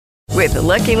With the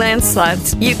Lucky Land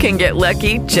Slots, you can get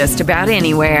lucky just about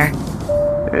anywhere.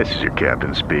 This is your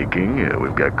captain speaking.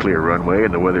 We've got clear runway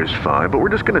and the weather's fine, but we're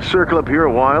just going to circle up here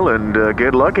a while and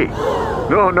get lucky.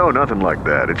 No, nothing like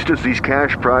that. It's just these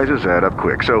cash prizes add up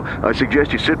quick. So I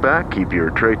suggest you sit back, keep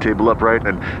your tray table upright,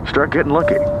 and start getting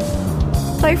lucky.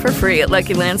 Play for free at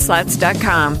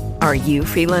LuckyLandSlots.com. Are you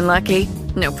feeling lucky?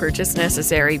 No purchase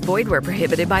necessary. Void where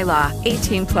prohibited by law.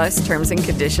 18 plus terms and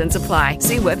conditions apply.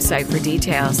 See website for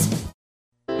details.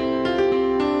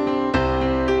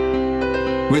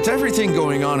 With everything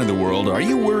going on in the world, are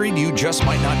you worried you just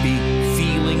might not be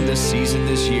feeling the season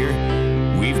this year?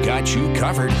 We've got you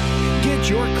covered. Get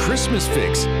your Christmas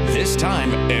fix this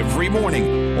time every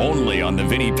morning, only on the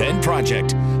Vinnie Penn Project.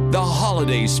 The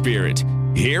holiday spirit.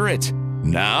 Hear it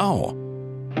now.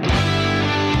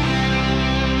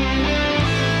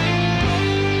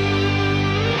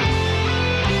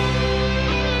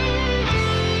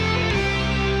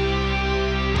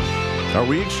 Are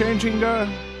we exchanging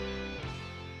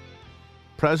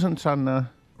presents on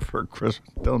for Christmas?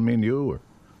 Don't mean you, or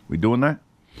we doing that?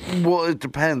 Well, it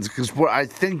depends, because what I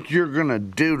think you're gonna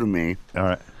do to me, all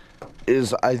right,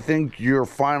 is I think you're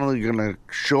finally gonna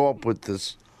show up with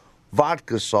this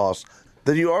vodka sauce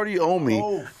that you already owe me,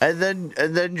 and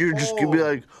then you're just gonna be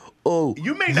like, oh,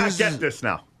 you may not get this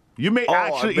now. You may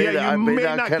actually, you may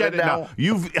not get it now.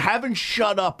 You haven't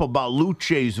shut up about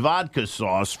Luce's vodka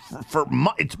sauce for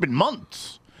it's been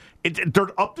months.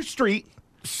 They're up the street.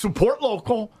 Support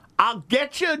local. I'll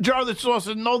get you a jar of the sauce,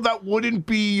 and no, that wouldn't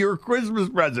be your Christmas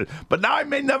present. But now I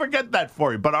may never get that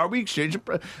for you. But are we exchanging?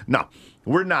 No,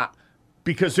 we're not.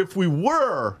 Because if we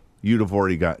were, you'd have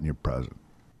already gotten your present.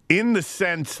 In the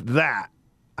sense that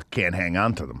I can't hang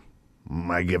on to them.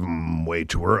 I give them way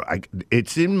too early.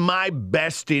 It's in my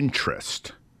best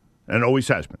interest, and always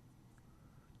has been,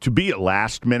 to be a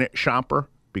last-minute shopper.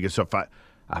 Because if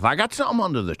I got something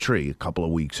under the tree a couple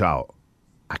of weeks out,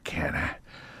 I can't.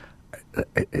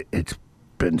 It's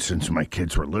been since my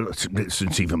kids were little,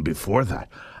 since even before that.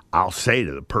 I'll say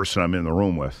to the person I'm in the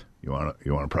room with, you want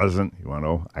a present? You want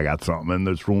to? I got something in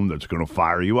this room that's going to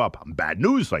fire you up. I'm bad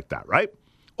news like that, right?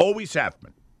 Always have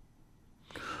been.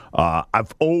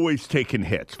 I've always taken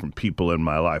hits from people in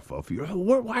my life of,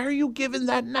 why are you giving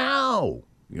that now?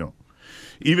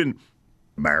 Even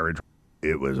marriage,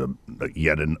 it was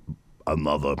yet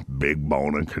another big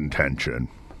bone of contention.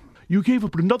 You gave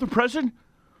up another present?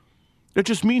 It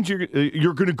just means you're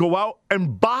going to go out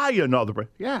and buy another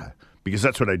present. Yeah, because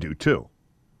that's what I do too.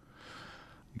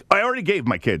 I already gave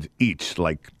my kids each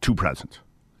like 2 presents.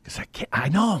 Because I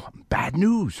know, bad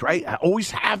news, right? I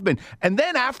always have been. And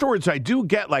then afterwards, I do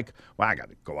get like, well, I got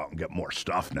to go out and get more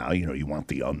stuff now. You want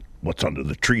the what's under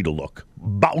the tree to look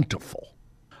bountiful.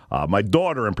 My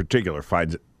daughter in particular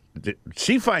finds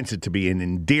it to be an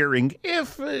endearing,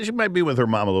 if she might be with her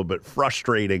mom a little bit,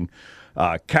 frustrating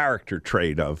character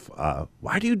trait of,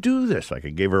 why do you do this? Like I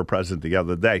gave her a present the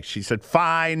other day. She said,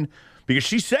 fine. Because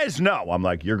she says no. I'm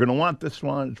like, you're going to want this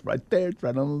one. It's right there. It's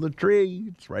right under the tree.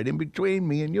 It's right in between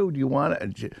me and you. Do you want it?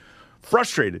 And she,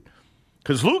 frustrated.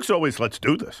 Because Luke's always, let's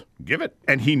do this. Give it.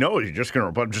 And he knows I'm just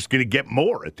going to get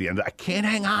more at the end. I can't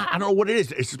hang on. I don't know what it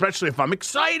is, especially if I'm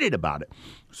excited about it.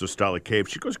 So Stella Cave,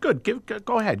 she goes, good.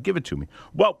 Go ahead. Give it to me.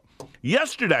 Well,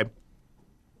 yesterday,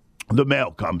 the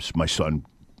mail comes. My son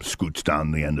scoots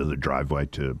down the end of the driveway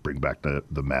to bring back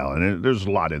the mail. And there's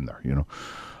a lot in there,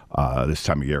 This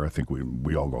time of year, I think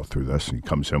we all go through this, and he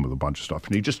comes in with a bunch of stuff,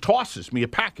 and he just tosses me a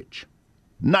package.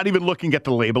 Not even looking at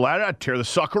the label at it, I tear the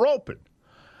sucker open.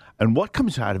 And what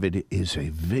comes out of it is a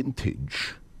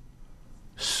vintage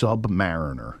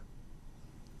Submariner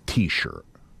T-shirt,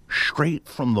 straight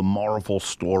from the Marvel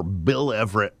store, Bill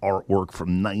Everett artwork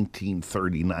from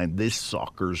 1939. This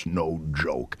sucker's no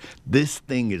joke. This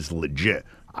thing is legit.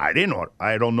 I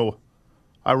don't know.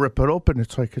 I rip it open,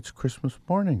 it's like it's Christmas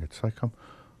morning. It's like I'm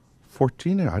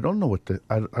 14. I don't know what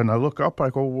and I look up.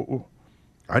 I go,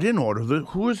 I didn't order this.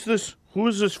 Who is this? Who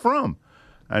is this from?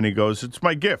 And he goes, it's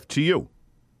my gift to you.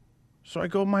 So I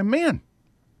go, my man,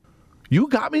 you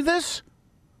got me this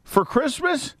for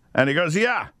Christmas? And he goes,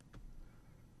 yeah.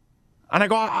 And I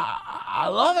go, I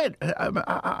love it.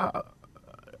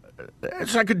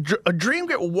 It's like a dream.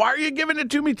 Why are you giving it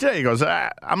to me today? He goes,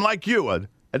 I'm like you.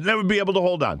 I'd never be able to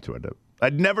hold on to it.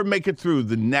 I'd never make it through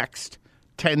the next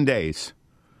 10 days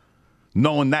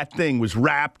knowing that thing was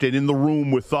wrapped and in the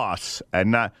room with us.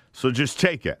 And so just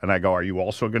take it. And I go, are you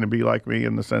also going to be like me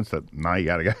in the sense that now you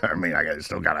got to get, I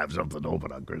still got to have something to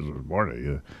open on Christmas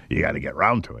morning. You got to get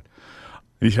around to it.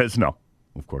 And he says, no,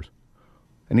 of course.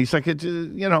 And he's like,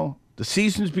 the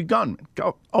season's begun.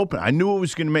 Go open. I knew it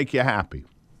was going to make you happy.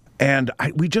 And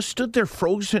we just stood there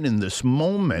frozen in this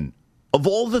moment of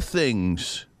all the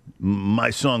things my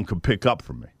son could pick up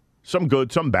from me, some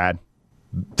good, some bad,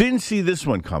 didn't see this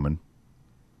one coming.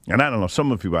 And I don't know,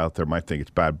 some of you out there might think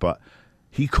it's bad, but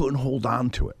he couldn't hold on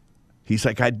to it. He's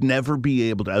like, I'd never be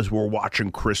able to, as we're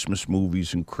watching Christmas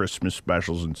movies and Christmas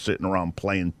specials and sitting around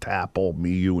playing Tapple,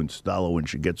 me, you, and Stella when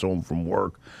she gets home from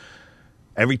work.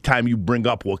 Every time you bring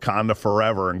up Wakanda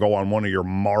Forever and go on one of your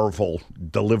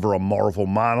deliver a Marvel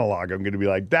monologue, I'm going to be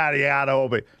like, Daddy, I don't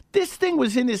know. This thing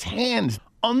was in his hands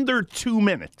under 2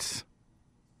 minutes.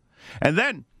 And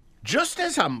then, just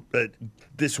as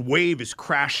this wave is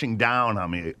crashing down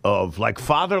on me of like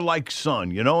father like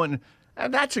son,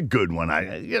 and that's a good one.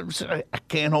 I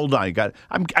can't hold on.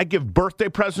 I give birthday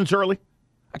presents early.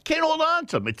 I can't hold on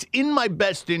to them. It's in my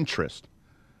best interest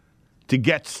to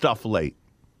get stuff late.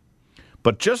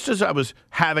 But just as I was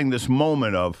having this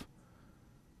moment of,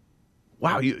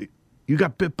 wow, you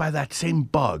got bit by that same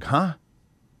bug, huh?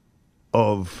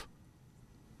 Of,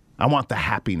 I want the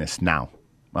happiness now.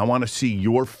 I want to see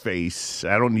your face.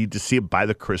 I don't need to see it by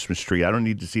the Christmas tree. I don't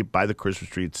need to see it by the Christmas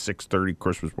tree at 6:30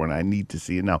 Christmas morning. I need to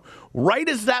see it now. Right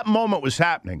as that moment was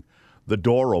happening, the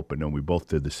door opened and we both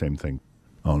did the same thing.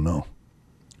 Oh, no.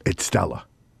 It's Stella.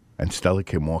 And Stella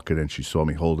came walking in. She saw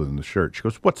me holding the shirt. She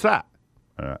goes, what's that?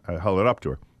 I held it up to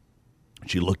her.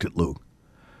 She looked at Luke.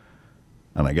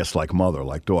 And I guess like mother,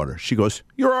 like daughter, she goes,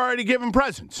 you're already giving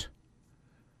presents.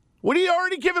 What are you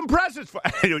already giving presents for?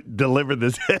 I delivered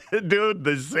this, dude,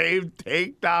 the same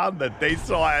takedown that they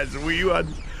saw as we went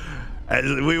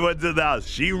to the house.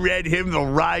 She read him the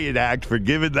riot act for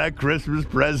giving that Christmas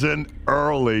present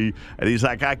early. And he's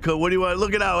like, what do you want?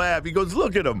 Look at how happy. He goes,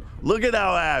 look at him. Look at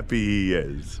how happy he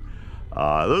is.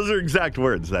 Those are exact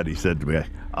words that he said to me.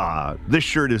 This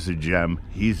shirt is a gem.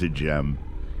 He's a gem.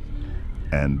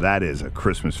 And that is a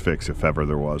Christmas fix if ever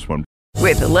there was one.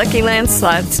 With the Lucky Land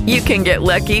Slots, you can get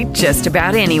lucky just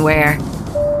about anywhere.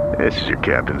 This is your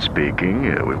captain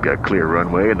speaking. We've got clear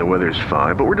runway and the weather's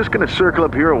fine, but we're just going to circle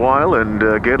up here a while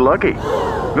and get lucky.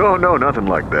 No, nothing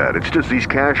like that. It's just these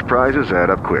cash prizes add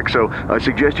up quick. So I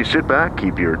suggest you sit back,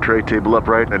 keep your tray table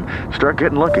upright, and start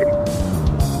getting lucky.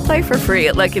 Play for free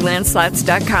at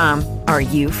LuckyLandSlots.com. Are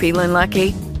you feeling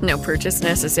lucky? No purchase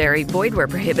necessary. Void where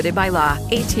prohibited by law.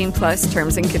 18+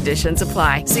 terms and conditions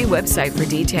apply. See website for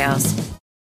details.